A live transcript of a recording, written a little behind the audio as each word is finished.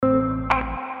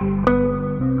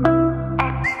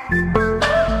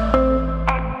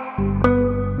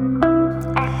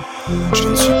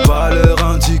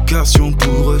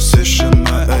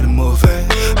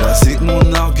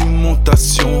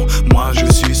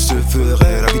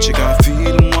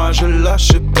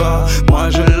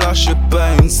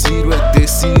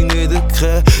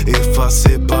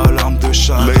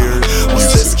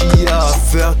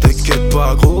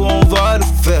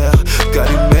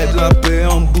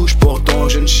bouche, pourtant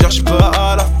je ne cherche pas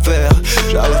à la faire.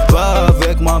 J'arrive pas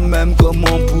avec moi-même,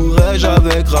 comment pourrais-je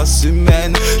avec race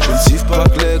humaine? Je ne siffle pas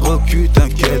que les gros culs,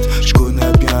 t'inquiète, je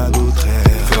connais bien d'autres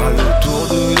airs. Faire le tour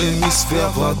de l'hémisphère,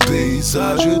 voir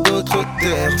paysages d'autres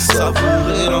terres.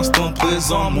 Savourer l'instant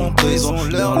présent, mon présent,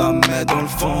 l'heure la met dans le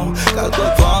fond.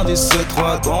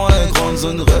 97.3 dans les grandes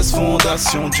zones, reste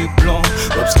fondation du plan.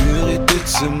 L'obscurité de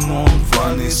ce monde,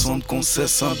 voix naissante qu'on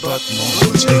cesse un battement.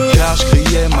 Car je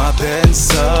criais ma peine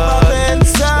seule,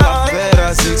 j'avais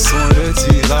la zig sans le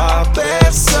dire à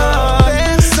personne.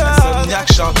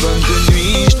 Insomniaque charbonne de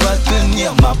nuit, je dois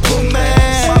tenir ma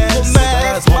promesse.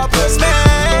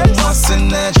 Moi c'est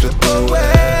neige le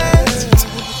poète.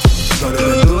 Dans le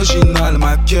band original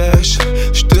ma cache,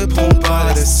 je te prends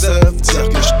pas les seufs. Dire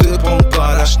que je te prends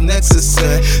pas la schneck,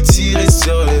 c'est tirer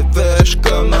sur les pêches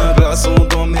comme un glaçon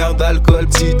d'emmerde d'alcool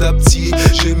petit à petit.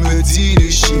 Je me dis le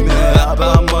chimère,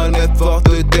 pas mal mais forte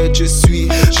tête je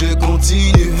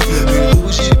continue. Ne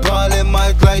rougis pas les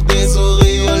mic like des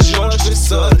auréoles, change de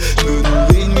sol. Je me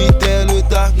nourris de nuit tel le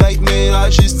Dark Knight, mais la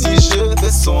justice je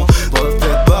fais son.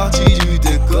 Refait partie du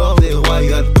décor des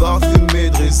royales parfumées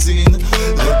de résine.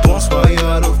 Réponse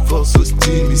royale aux forces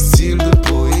hostiles, mes styles de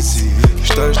poésie.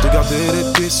 J'tâche de garder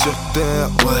les pieds sur terre,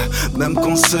 ouais, même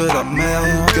quand c'est la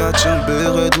merde. Catch un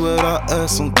béret, ouais, la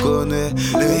S on connaît.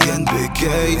 Les NBK,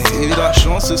 et la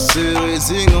chance se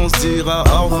résigne, on se dira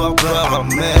au revoir par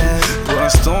la mer. Pour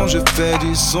l'instant je fais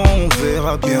du son, on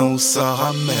verra bien où ça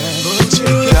ramène.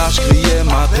 Car je criais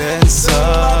ma peine seule,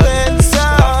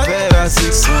 j'avais la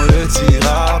zig sans le dire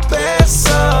à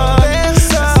personne.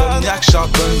 Insomniaque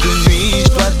charbonne de nuit, je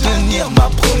dois tenir ma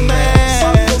promesse.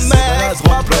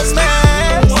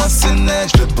 Moi c'est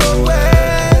neige le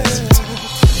poète.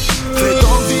 Fais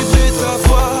donc vibrer ta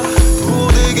voix pour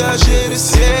dégager le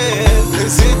ciel.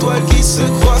 Les étoiles qui se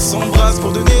croisent s'embrassent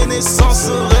pour donner naissance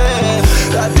au rêve.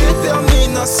 La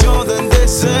détermination donne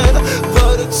des ailes,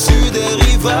 vole au-dessus des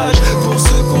rivages pour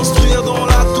se construire dans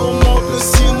la tourmente. Le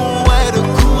ciment est le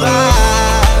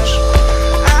courage.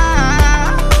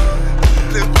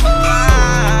 Le courage.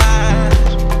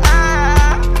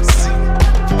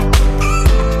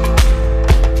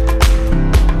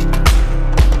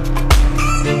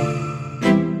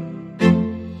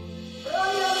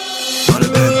 Dans le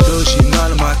band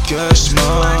original ma cache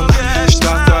man,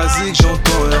 j't'attends que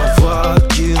j'entends leur voix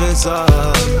qui résonne.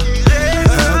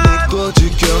 Un écho du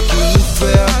cœur qui nous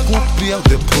fait accomplir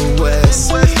des prouesses.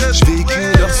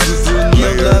 J'véhicule leurs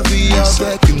souvenirs de la vie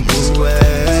avec une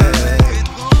brouette.